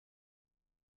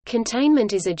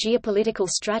Containment is a geopolitical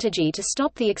strategy to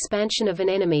stop the expansion of an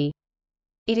enemy.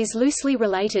 It is loosely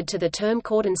related to the term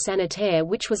cordon sanitaire,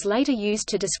 which was later used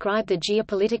to describe the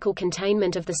geopolitical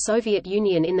containment of the Soviet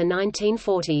Union in the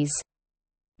 1940s.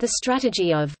 The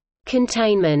strategy of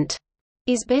containment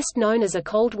is best known as a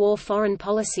Cold War foreign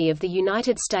policy of the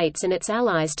United States and its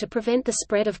allies to prevent the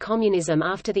spread of communism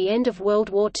after the end of World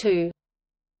War II.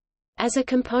 As a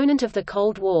component of the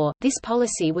Cold War, this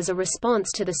policy was a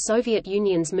response to the Soviet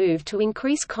Union's move to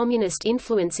increase communist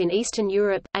influence in Eastern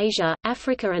Europe, Asia,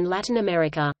 Africa and Latin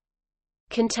America.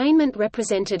 Containment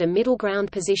represented a middle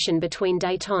ground position between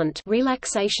détente,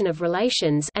 relaxation of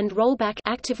relations, and rollback,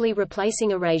 actively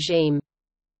replacing a regime.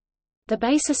 The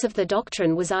basis of the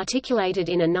doctrine was articulated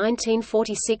in a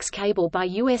 1946 cable by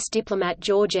U.S. diplomat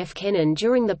George F. Kennan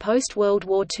during the post-World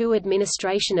War II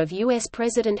administration of U.S.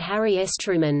 President Harry S.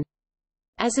 Truman.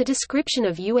 As a description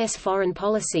of U.S. foreign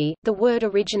policy, the word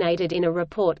originated in a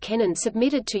report Kennan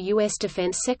submitted to U.S.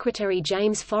 Defense Secretary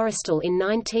James Forrestal in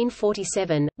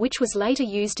 1947, which was later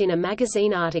used in a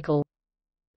magazine article.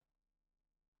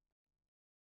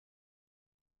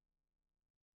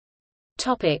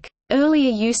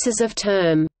 Earlier uses of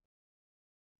term.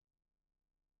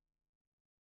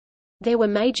 There were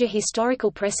major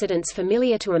historical precedents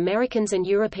familiar to Americans and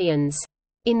Europeans.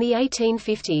 In the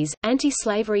 1850s,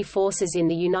 anti-slavery forces in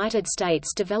the United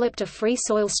States developed a free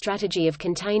soil strategy of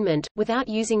containment, without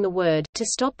using the word, to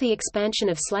stop the expansion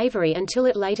of slavery until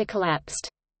it later collapsed.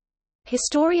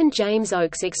 Historian James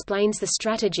Oakes explains the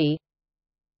strategy.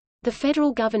 The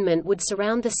federal government would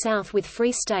surround the South with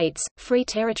free states, free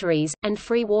territories, and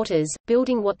free waters,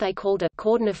 building what they called a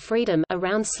cordon of freedom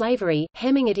around slavery,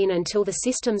 hemming it in until the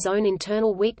system's own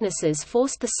internal weaknesses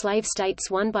forced the slave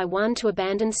states one by one to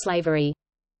abandon slavery.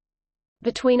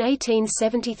 Between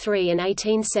 1873 and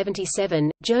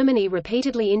 1877, Germany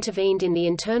repeatedly intervened in the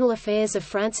internal affairs of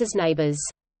France's neighbors.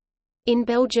 In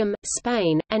Belgium,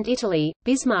 Spain, and Italy,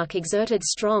 Bismarck exerted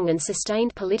strong and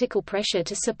sustained political pressure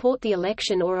to support the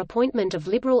election or appointment of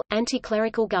liberal,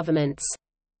 anti-clerical governments.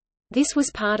 This was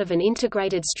part of an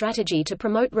integrated strategy to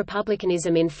promote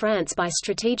republicanism in France by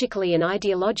strategically and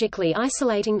ideologically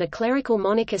isolating the clerical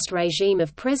monarchist regime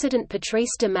of President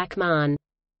Patrice de Mac-Mahon.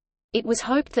 It was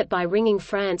hoped that by ringing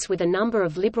France with a number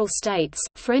of liberal states,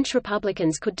 French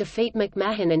Republicans could defeat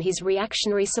MacMahon and his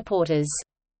reactionary supporters.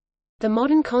 The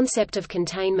modern concept of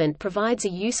containment provides a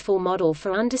useful model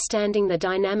for understanding the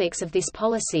dynamics of this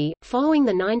policy. Following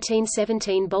the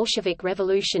 1917 Bolshevik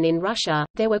Revolution in Russia,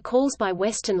 there were calls by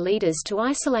Western leaders to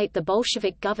isolate the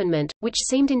Bolshevik government, which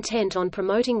seemed intent on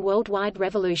promoting worldwide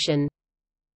revolution.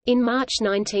 In March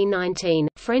 1919,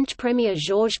 French Premier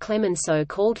Georges Clemenceau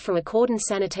called for a cordon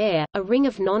sanitaire, a ring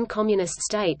of non-communist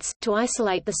states, to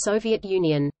isolate the Soviet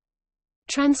Union.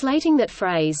 Translating that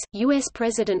phrase, U.S.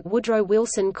 President Woodrow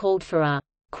Wilson called for a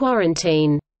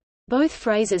quarantine. Both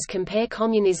phrases compare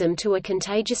communism to a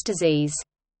contagious disease.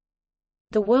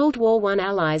 The World War I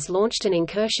Allies launched an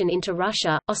incursion into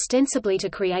Russia, ostensibly to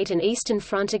create an Eastern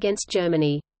Front against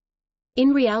Germany.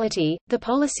 In reality, the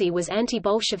policy was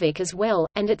anti-Bolshevik as well,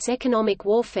 and its economic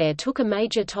warfare took a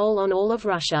major toll on all of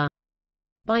Russia.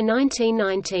 By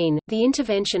 1919, the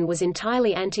intervention was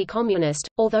entirely anti-communist,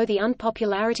 although the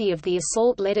unpopularity of the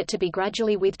assault led it to be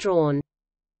gradually withdrawn.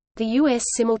 The U.S.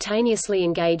 simultaneously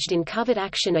engaged in covert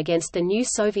action against the new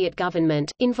Soviet government,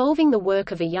 involving the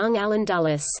work of a young Allen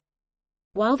Dulles.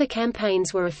 While the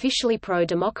campaigns were officially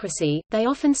pro-democracy, they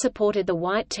often supported the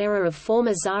White Terror of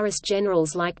former Tsarist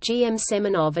generals like G. M.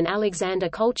 Semenov and Alexander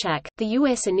Kolchak. The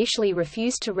U.S. initially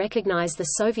refused to recognize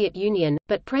the Soviet Union,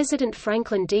 but President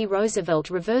Franklin D. Roosevelt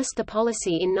reversed the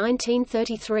policy in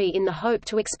 1933 in the hope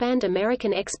to expand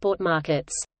American export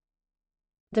markets.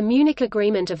 The Munich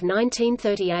Agreement of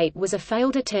 1938 was a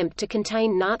failed attempt to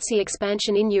contain Nazi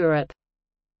expansion in Europe.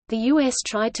 The U.S.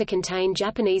 tried to contain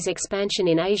Japanese expansion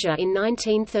in Asia in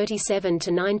 1937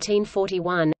 to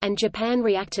 1941, and Japan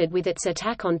reacted with its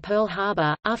attack on Pearl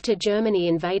Harbor. After Germany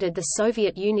invaded the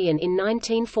Soviet Union in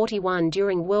 1941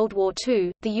 during World War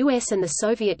II, the U.S. and the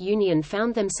Soviet Union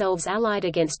found themselves allied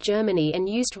against Germany and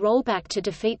used rollback to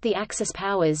defeat the Axis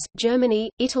powers, Germany,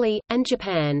 Italy, and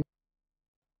Japan.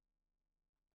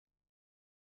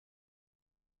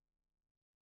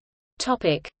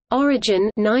 Topic: Origin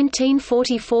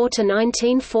 1944 to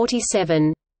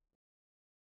 1947.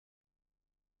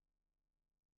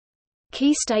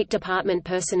 Key State Department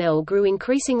personnel grew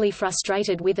increasingly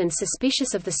frustrated with and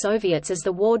suspicious of the Soviets as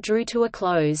the war drew to a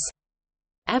close.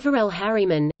 Averell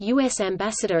Harriman, U.S.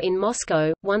 ambassador in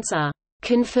Moscow, once a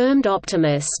confirmed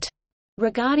optimist,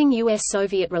 Regarding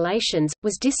U.S.-Soviet relations,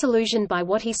 was disillusioned by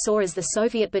what he saw as the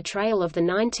Soviet betrayal of the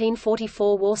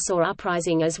 1944 Warsaw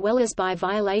Uprising as well as by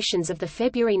violations of the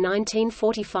February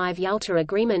 1945 Yalta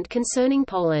Agreement concerning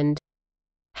Poland.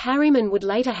 Harriman would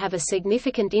later have a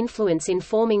significant influence in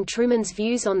forming Truman's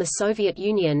views on the Soviet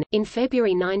Union. In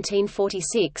February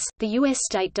 1946, the U.S.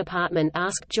 State Department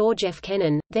asked George F.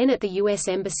 Kennan, then at the U.S.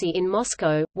 Embassy in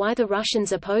Moscow, why the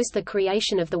Russians opposed the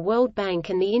creation of the World Bank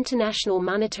and the International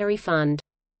Monetary Fund.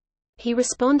 He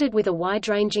responded with a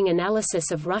wide-ranging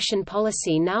analysis of Russian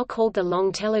policy now called the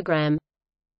Long Telegram.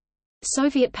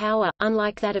 Soviet power,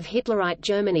 unlike that of Hitlerite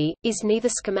Germany, is neither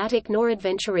schematic nor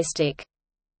adventuristic.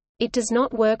 It does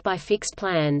not work by fixed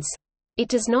plans. It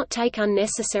does not take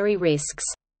unnecessary risks.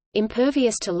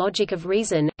 Impervious to logic of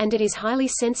reason, and it is highly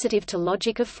sensitive to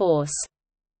logic of force.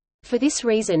 For this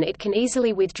reason it can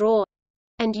easily withdraw,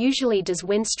 and usually does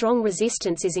when strong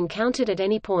resistance is encountered at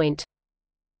any point.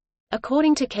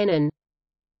 According to Kennan,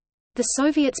 the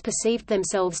Soviets perceived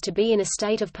themselves to be in a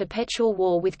state of perpetual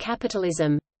war with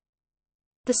capitalism.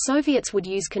 The Soviets would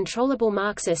use controllable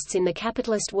Marxists in the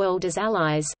capitalist world as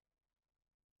allies.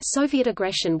 Soviet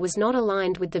aggression was not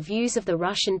aligned with the views of the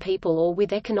Russian people or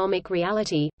with economic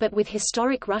reality, but with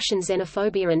historic Russian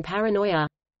xenophobia and paranoia.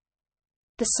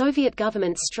 The Soviet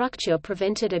government's structure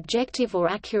prevented objective or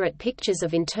accurate pictures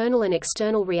of internal and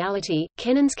external reality.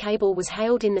 Kennan's cable was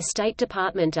hailed in the State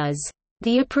Department as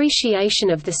the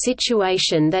appreciation of the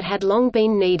situation that had long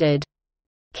been needed.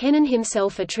 Kennan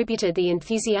himself attributed the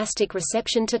enthusiastic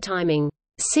reception to timing.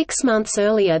 6 months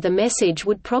earlier the message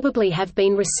would probably have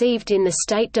been received in the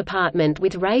State Department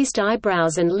with raised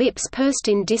eyebrows and lips pursed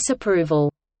in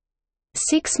disapproval.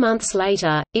 6 months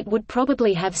later, it would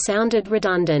probably have sounded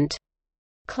redundant.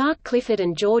 Clark Clifford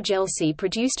and George Elsey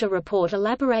produced a report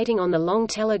elaborating on the Long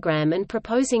Telegram and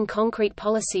proposing concrete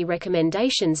policy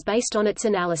recommendations based on its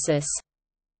analysis.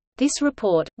 This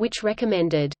report, which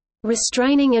recommended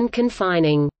restraining and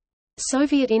confining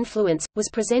Soviet influence, was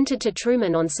presented to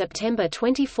Truman on September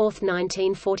 24,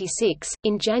 1946.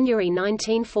 In January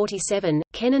 1947,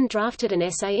 Kennan drafted an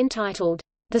essay entitled,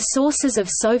 The Sources of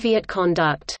Soviet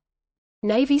Conduct.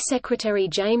 Navy Secretary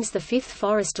James V.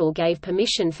 Forrestal gave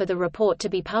permission for the report to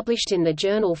be published in the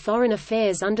journal Foreign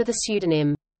Affairs under the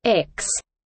pseudonym X.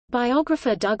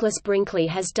 Biographer Douglas Brinkley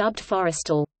has dubbed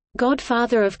Forrestal,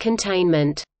 Godfather of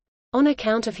Containment, on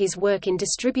account of his work in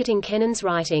distributing Kennan's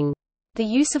writing. The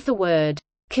use of the word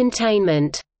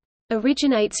containment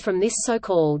originates from this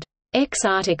so-called X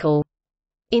article.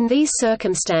 In these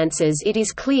circumstances it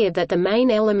is clear that the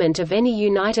main element of any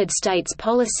United States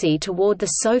policy toward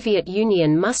the Soviet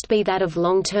Union must be that of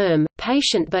long-term,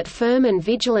 patient but firm and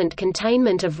vigilant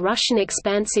containment of Russian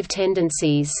expansive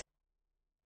tendencies.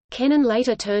 Kennan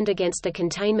later turned against the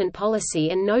containment policy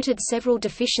and noted several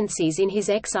deficiencies in his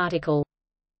X article.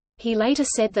 He later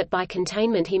said that by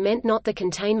containment he meant not the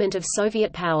containment of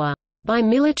Soviet power by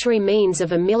military means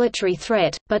of a military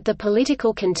threat, but the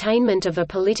political containment of a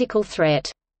political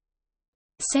threat.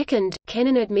 Second,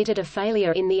 Kennan admitted a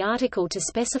failure in the article to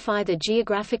specify the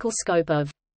geographical scope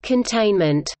of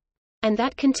containment, and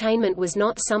that containment was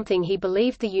not something he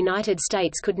believed the United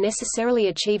States could necessarily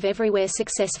achieve everywhere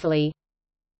successfully.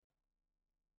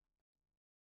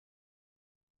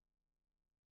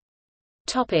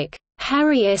 Topic: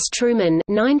 Harry S. Truman,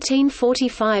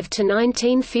 1945 to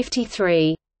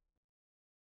 1953.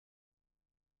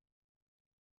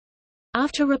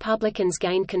 After Republicans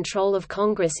gained control of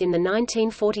Congress in the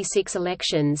 1946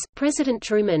 elections, President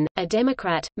Truman, a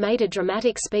Democrat, made a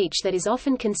dramatic speech that is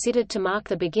often considered to mark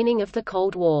the beginning of the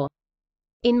Cold War.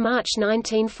 In March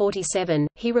 1947,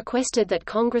 he requested that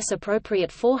Congress appropriate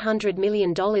 $400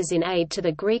 million in aid to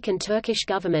the Greek and Turkish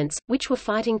governments, which were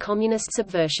fighting communist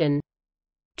subversion.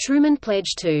 Truman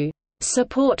pledged to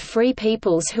support free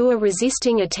peoples who are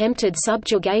resisting attempted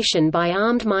subjugation by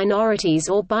armed minorities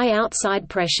or by outside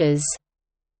pressures.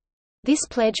 This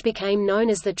pledge became known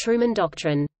as the Truman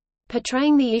Doctrine,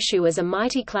 portraying the issue as a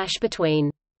mighty clash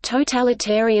between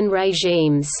totalitarian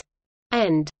regimes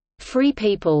and free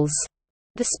peoples.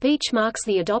 The speech marks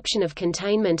the adoption of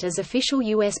containment as official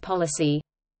U.S. policy.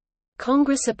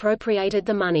 Congress appropriated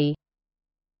the money.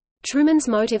 Truman's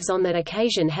motives on that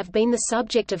occasion have been the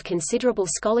subject of considerable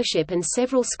scholarship and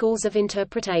several schools of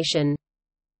interpretation.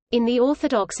 In the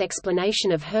orthodox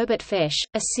explanation of Herbert Fesch,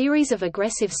 a series of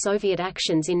aggressive Soviet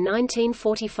actions in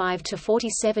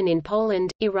 1945–47 in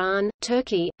Poland, Iran,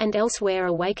 Turkey, and elsewhere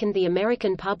awakened the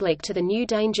American public to the new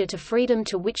danger to freedom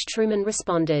to which Truman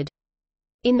responded.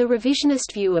 In the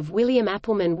revisionist view of William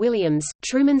Appleman Williams,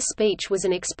 Truman's speech was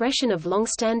an expression of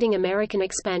long-standing American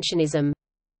expansionism.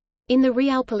 In the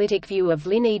realpolitik view of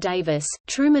Lynn E. Davis,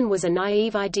 Truman was a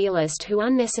naive idealist who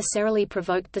unnecessarily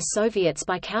provoked the Soviets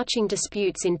by couching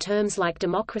disputes in terms like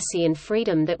democracy and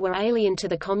freedom that were alien to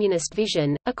the communist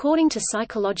vision. According to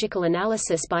psychological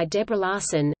analysis by Deborah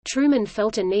Larson, Truman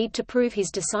felt a need to prove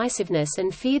his decisiveness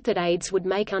and feared that aides would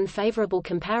make unfavorable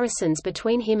comparisons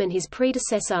between him and his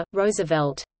predecessor,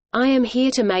 Roosevelt. "I am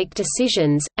here to make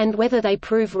decisions, and whether they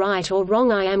prove right or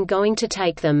wrong I am going to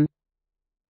take them."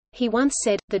 He once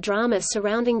said, the drama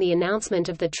surrounding the announcement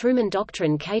of the Truman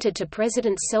Doctrine catered to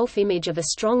President's self-image of a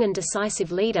strong and decisive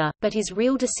leader, but his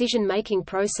real decision-making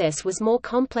process was more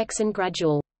complex and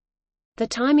gradual. The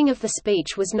timing of the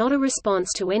speech was not a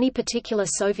response to any particular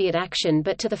Soviet action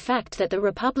but to the fact that the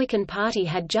Republican Party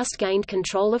had just gained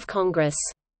control of Congress.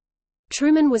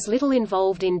 Truman was little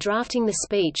involved in drafting the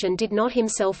speech and did not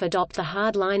himself adopt the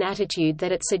hard-line attitude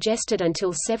that it suggested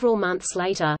until several months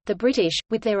later. The British,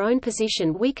 with their own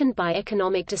position weakened by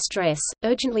economic distress,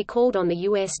 urgently called on the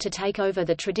U.S. to take over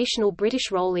the traditional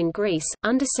British role in Greece.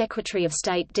 Under-Secretary of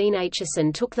State Dean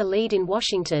Acheson took the lead in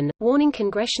Washington, warning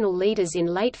congressional leaders in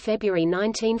late February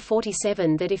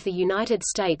 1947 that if the United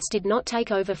States did not take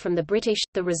over from the British,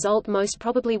 the result most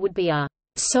probably would be a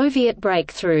Soviet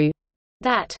breakthrough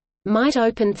that might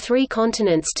open 3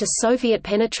 continents to Soviet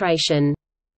penetration.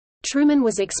 Truman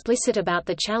was explicit about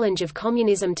the challenge of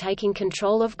communism taking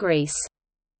control of Greece.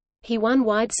 He won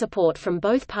wide support from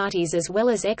both parties as well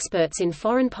as experts in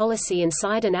foreign policy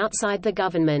inside and outside the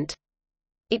government.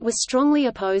 It was strongly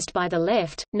opposed by the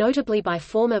left, notably by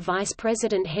former Vice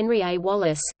President Henry A.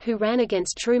 Wallace, who ran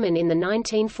against Truman in the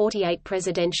 1948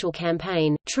 presidential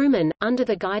campaign. Truman, under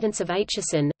the guidance of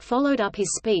Acheson, followed up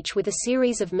his speech with a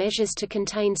series of measures to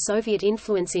contain Soviet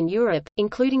influence in Europe,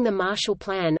 including the Marshall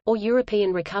Plan, or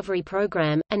European Recovery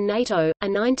Program, and NATO, a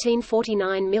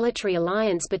 1949 military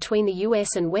alliance between the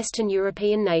US and Western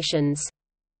European nations.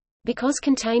 Because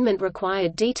containment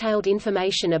required detailed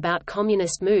information about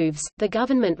communist moves, the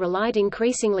government relied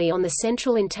increasingly on the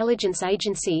Central Intelligence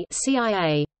Agency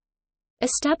 (CIA).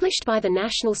 Established by the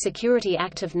National Security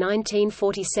Act of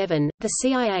 1947, the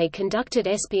CIA conducted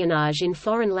espionage in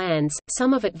foreign lands,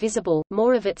 some of it visible,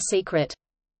 more of it secret.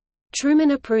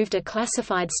 Truman approved a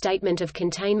classified statement of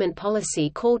containment policy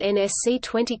called NSC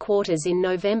 20 Quarters in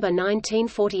November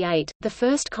 1948, the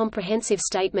first comprehensive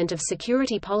statement of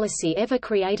security policy ever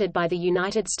created by the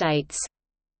United States.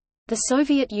 The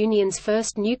Soviet Union's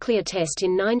first nuclear test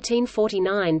in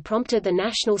 1949 prompted the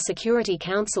National Security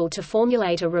Council to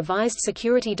formulate a revised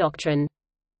security doctrine.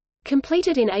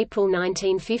 Completed in April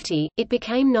 1950, it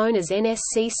became known as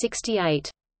NSC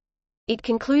 68. It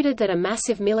concluded that a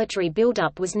massive military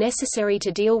buildup was necessary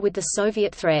to deal with the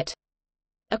Soviet threat.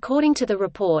 According to the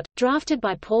report, drafted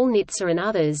by Paul Nitzer and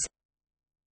others,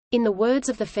 in the words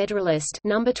of the Federalist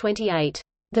No. 28,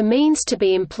 "The means to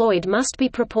be employed must be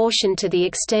proportioned to the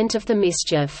extent of the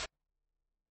mischief."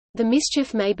 The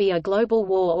mischief may be a global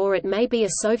war or it may be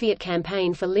a Soviet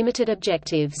campaign for limited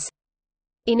objectives.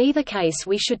 In either case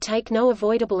we should take no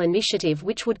avoidable initiative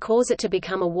which would cause it to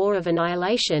become a war of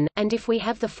annihilation, and if we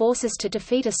have the forces to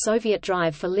defeat a Soviet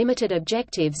drive for limited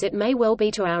objectives it may well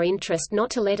be to our interest not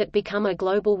to let it become a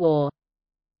global war.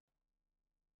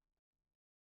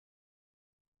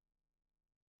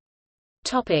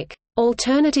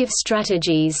 Alternative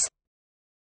strategies.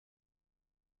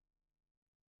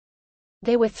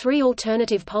 There were 3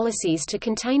 alternative policies to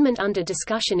containment under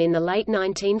discussion in the late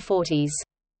 1940s.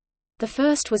 The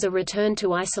first was a return to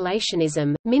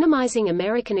isolationism, minimizing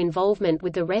American involvement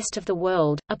with the rest of the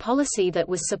world, a policy that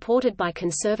was supported by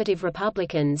conservative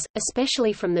Republicans,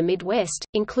 especially from the Midwest,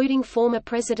 including former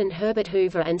President Herbert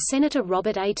Hoover and Senator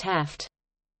Robert A. Taft.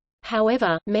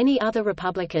 However, many other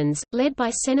Republicans, led by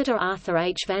Senator Arthur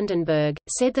H. Vandenberg,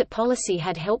 said that policy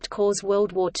had helped cause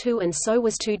World War II and so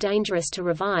was too dangerous to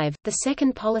revive. The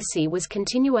second policy was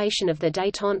continuation of the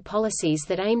détente policies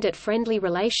that aimed at friendly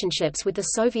relationships with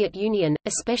the Soviet Union,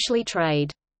 especially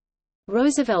trade.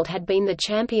 Roosevelt had been the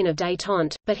champion of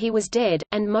détente, but he was dead,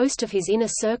 and most of his inner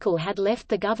circle had left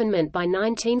the government by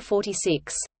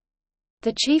 1946.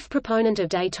 The chief proponent of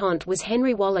détente was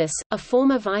Henry Wallace, a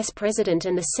former vice president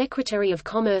and the Secretary of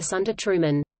Commerce under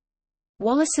Truman.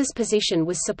 Wallace's position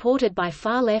was supported by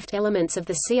far-left elements of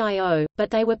the CIO,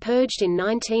 but they were purged in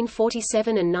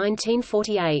 1947 and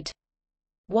 1948.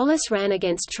 Wallace ran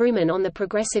against Truman on the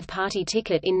Progressive Party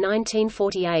ticket in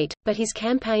 1948, but his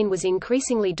campaign was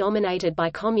increasingly dominated by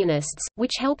communists,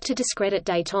 which helped to discredit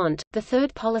détente. The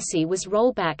third policy was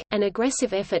rollback, an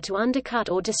aggressive effort to undercut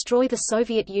or destroy the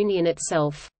Soviet Union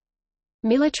itself.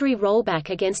 Military rollback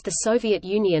against the Soviet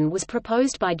Union was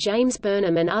proposed by James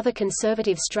Burnham and other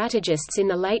conservative strategists in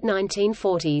the late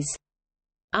 1940s.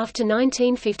 After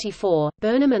 1954,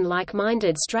 Burnham and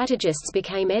like-minded strategists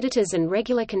became editors and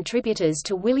regular contributors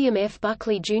to William F.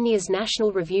 Buckley Jr.'s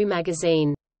National Review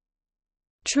magazine.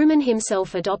 Truman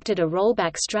himself adopted a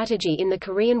rollback strategy in the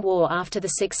Korean War after the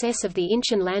success of the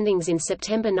Incheon landings in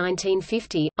September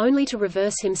 1950, only to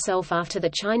reverse himself after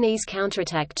the Chinese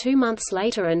counterattack 2 months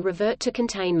later and revert to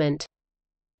containment.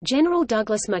 General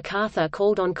Douglas MacArthur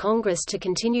called on Congress to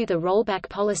continue the rollback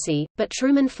policy, but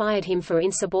Truman fired him for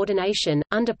insubordination.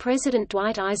 Under President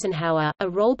Dwight Eisenhower, a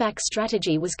rollback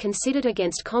strategy was considered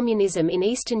against communism in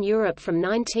Eastern Europe from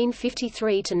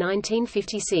 1953 to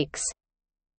 1956.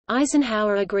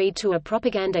 Eisenhower agreed to a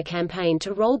propaganda campaign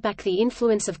to roll back the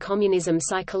influence of communism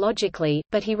psychologically,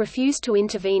 but he refused to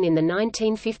intervene in the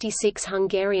 1956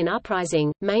 Hungarian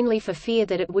uprising, mainly for fear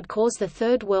that it would cause the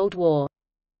Third World War.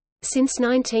 Since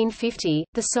 1950,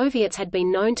 the Soviets had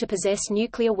been known to possess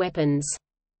nuclear weapons.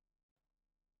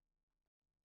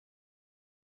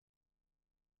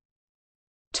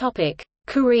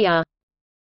 Korea.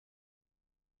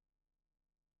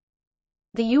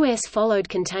 The U.S. followed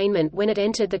containment when it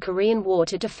entered the Korean War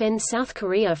to defend South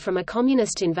Korea from a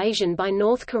communist invasion by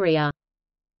North Korea.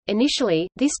 Initially,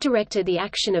 this directed the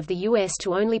action of the U.S.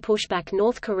 to only push back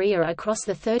North Korea across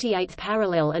the 38th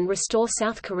parallel and restore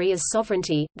South Korea's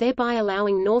sovereignty, thereby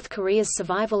allowing North Korea's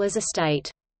survival as a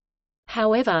state.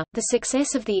 However, the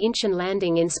success of the Incheon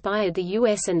landing inspired the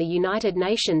U.S. and the United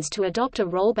Nations to adopt a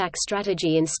rollback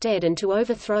strategy instead and to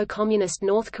overthrow communist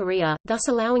North Korea, thus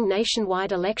allowing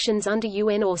nationwide elections under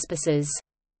UN auspices.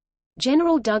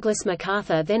 General Douglas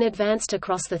MacArthur then advanced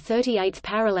across the 38th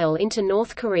parallel into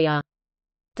North Korea.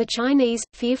 The Chinese,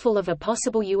 fearful of a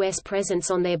possible U.S.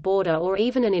 presence on their border or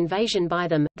even an invasion by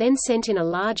them, then sent in a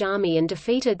large army and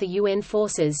defeated the UN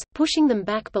forces, pushing them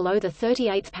back below the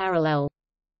 38th parallel.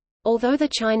 Although the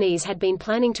Chinese had been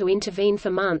planning to intervene for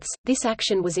months, this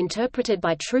action was interpreted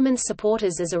by Truman's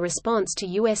supporters as a response to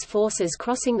U.S. forces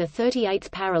crossing the 38th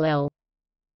parallel.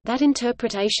 That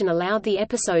interpretation allowed the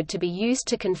episode to be used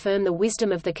to confirm the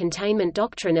wisdom of the Containment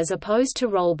Doctrine as opposed to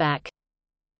rollback.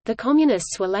 The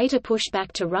Communists were later pushed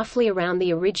back to roughly around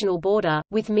the original border,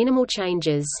 with minimal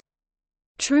changes.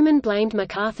 Truman blamed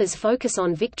MacArthur's focus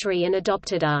on victory and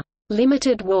adopted a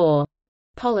limited war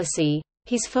policy.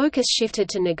 His focus shifted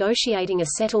to negotiating a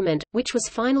settlement, which was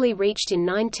finally reached in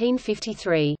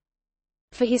 1953.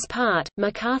 For his part,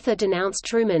 MacArthur denounced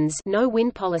Truman's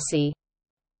no-win policy.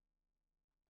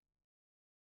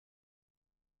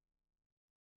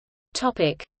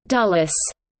 Dulles.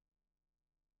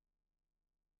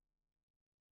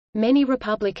 Many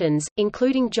Republicans,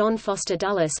 including John Foster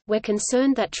Dulles, were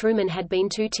concerned that Truman had been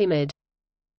too timid.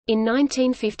 In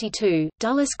 1952,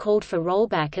 Dulles called for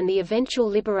rollback and the eventual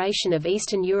liberation of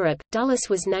Eastern Europe. Dulles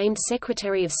was named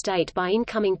Secretary of State by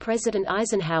incoming President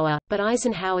Eisenhower, but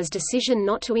Eisenhower's decision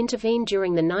not to intervene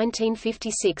during the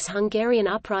 1956 Hungarian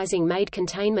uprising made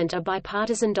containment a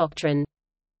bipartisan doctrine.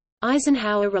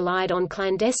 Eisenhower relied on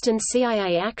clandestine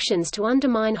CIA actions to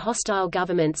undermine hostile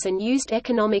governments and used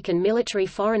economic and military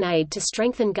foreign aid to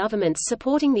strengthen governments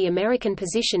supporting the American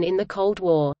position in the Cold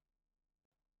War.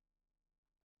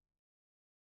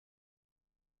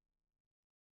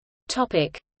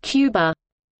 Cuba.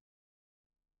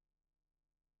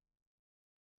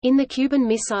 In the Cuban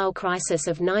Missile Crisis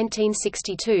of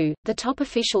 1962, the top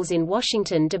officials in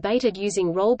Washington debated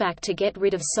using rollback to get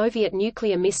rid of Soviet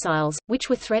nuclear missiles, which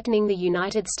were threatening the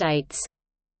United States.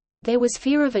 There was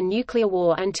fear of a nuclear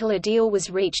war until a deal was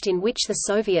reached in which the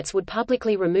Soviets would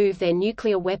publicly remove their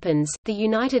nuclear weapons, the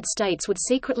United States would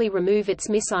secretly remove its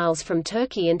missiles from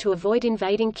Turkey and to avoid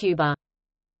invading Cuba.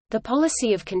 The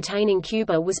policy of containing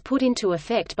Cuba was put into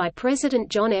effect by President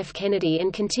John F. Kennedy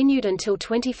and continued until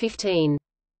 2015.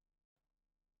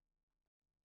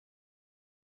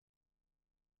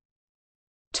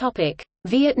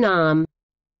 Vietnam.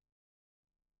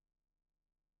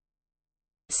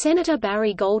 Senator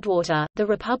Barry Goldwater, the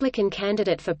Republican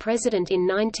candidate for president in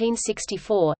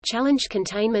 1964, challenged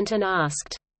containment and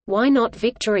asked, "Why not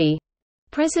victory?"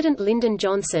 President Lyndon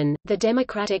Johnson, the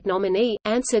Democratic nominee,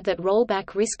 answered that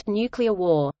rollback risked nuclear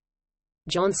war.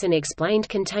 Johnson explained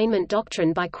containment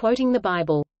doctrine by quoting the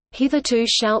Bible, "Hitherto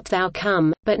shalt thou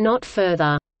come, but not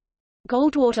further."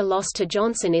 Goldwater lost to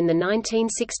Johnson in the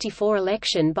 1964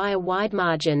 election by a wide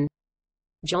margin.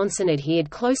 Johnson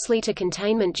adhered closely to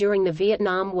containment during the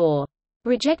Vietnam War.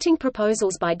 Rejecting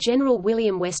proposals by General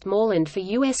William Westmoreland for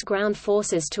U.S. ground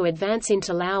forces to advance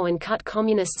into Laos and cut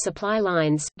communist supply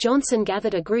lines, Johnson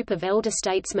gathered a group of elder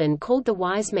statesmen called the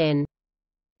Wise Men.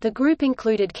 The group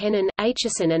included Kennan,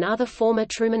 Aitchison and other former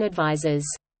Truman advisers.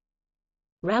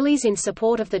 Rallies in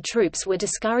support of the troops were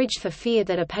discouraged for fear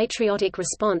that a patriotic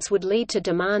response would lead to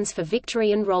demands for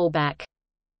victory and rollback.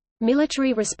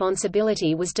 Military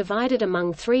responsibility was divided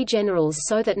among three generals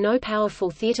so that no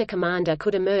powerful theater commander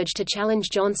could emerge to challenge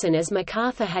Johnson as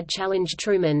MacArthur had challenged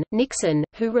Truman. Nixon,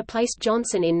 who replaced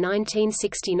Johnson in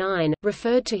 1969,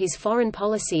 referred to his foreign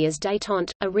policy as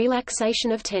détente, a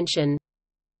relaxation of tension.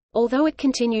 Although it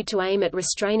continued to aim at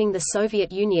restraining the Soviet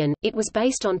Union, it was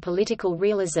based on political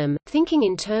realism, thinking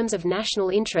in terms of national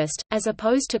interest, as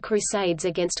opposed to crusades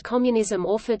against communism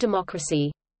or for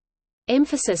democracy.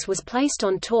 Emphasis was placed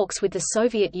on talks with the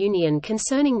Soviet Union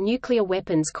concerning nuclear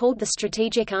weapons called the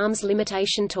Strategic Arms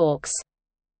Limitation Talks.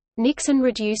 Nixon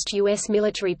reduced U.S.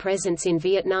 military presence in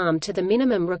Vietnam to the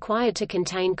minimum required to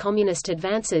contain communist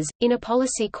advances, in a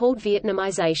policy called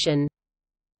Vietnamization.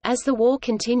 As the war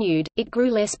continued, it grew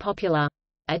less popular.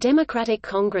 A Democratic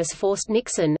Congress forced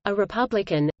Nixon, a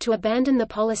Republican, to abandon the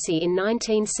policy in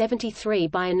 1973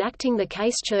 by enacting the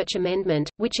Case-Church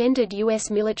Amendment, which ended U.S.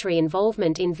 military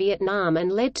involvement in Vietnam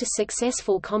and led to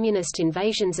successful communist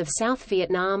invasions of South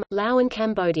Vietnam, Laos and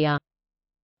Cambodia.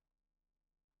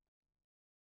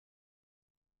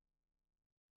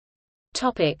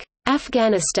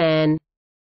 Afghanistan.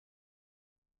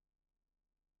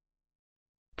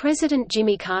 President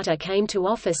Jimmy Carter came to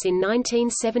office in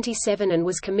 1977 and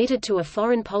was committed to a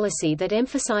foreign policy that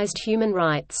emphasized human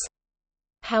rights.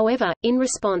 However, in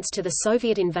response to the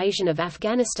Soviet invasion of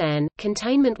Afghanistan,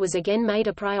 containment was again made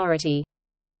a priority.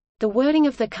 The wording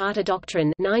of the Carter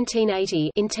Doctrine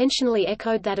 1980 intentionally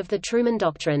echoed that of the Truman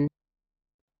Doctrine.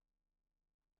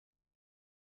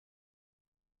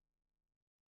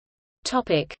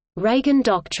 Reagan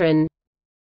Doctrine.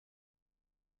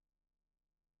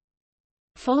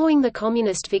 Following the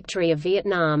communist victory of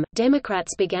Vietnam,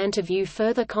 Democrats began to view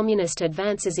further communist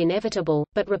advance as inevitable,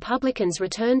 but Republicans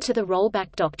returned to the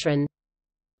rollback doctrine.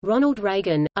 Ronald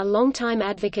Reagan, a longtime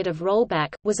advocate of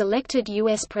rollback, was elected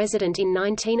U.S. President in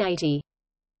 1980.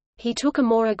 He took a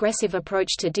more aggressive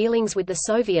approach to dealings with the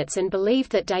Soviets and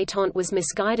believed that détente was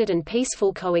misguided and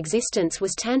peaceful coexistence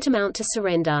was tantamount to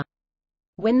surrender.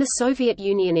 When the Soviet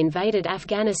Union invaded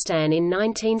Afghanistan in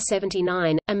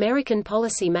 1979, American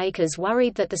policy-makers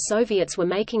worried that the Soviets were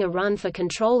making a run for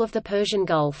control of the Persian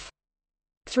Gulf.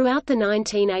 Throughout the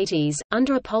 1980s,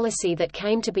 under a policy that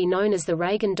came to be known as the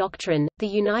Reagan Doctrine, the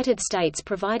United States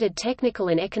provided technical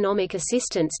and economic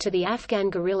assistance to the Afghan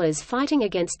guerrillas fighting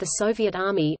against the Soviet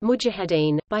Army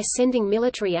Mujahideen, by sending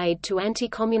military aid to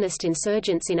anti-communist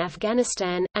insurgents in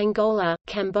Afghanistan, Angola,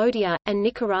 Cambodia, and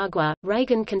Nicaragua.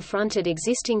 Reagan confronted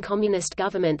existing communist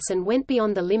governments and went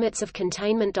beyond the limits of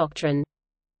containment doctrine.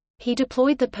 He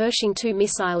deployed the Pershing II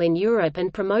missile in Europe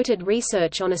and promoted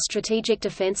research on a strategic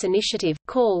defense initiative,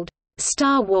 called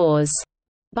Star Wars,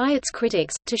 by its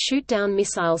critics, to shoot down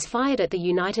missiles fired at the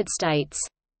United States.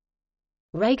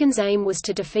 Reagan's aim was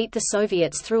to defeat the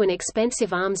Soviets through an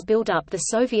expensive arms buildup the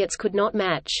Soviets could not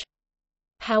match.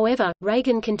 However,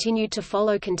 Reagan continued to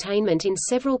follow containment in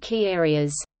several key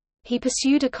areas. He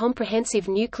pursued a comprehensive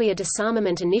nuclear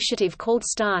disarmament initiative called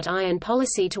START. Iron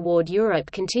policy toward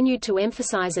Europe continued to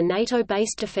emphasize a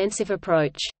NATO-based defensive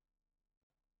approach.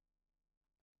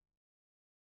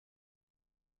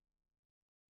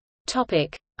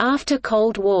 After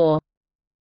Cold War.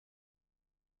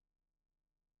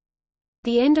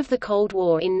 The end of the Cold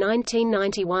War in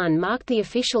 1991 marked the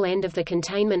official end of the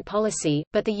containment policy,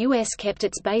 but the U.S. kept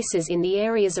its bases in the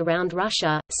areas around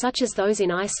Russia, such as those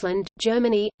in Iceland,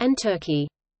 Germany, and Turkey.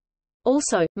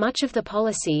 Also, much of the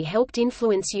policy helped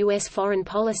influence U.S. foreign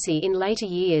policy in later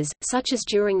years, such as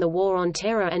during the War on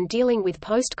Terror and dealing with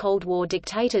post-Cold War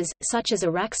dictators, such as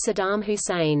Iraq's Saddam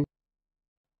Hussein.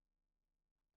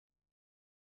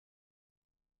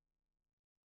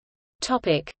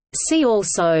 See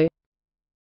also: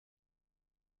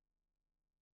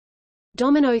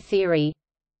 Domino theory,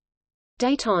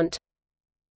 détente,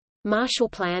 Marshall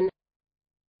Plan,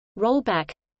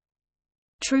 rollback,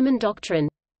 Truman Doctrine,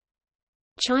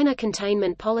 China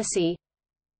containment policy,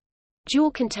 dual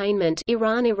containment,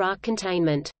 Iran-Iraq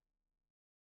containment.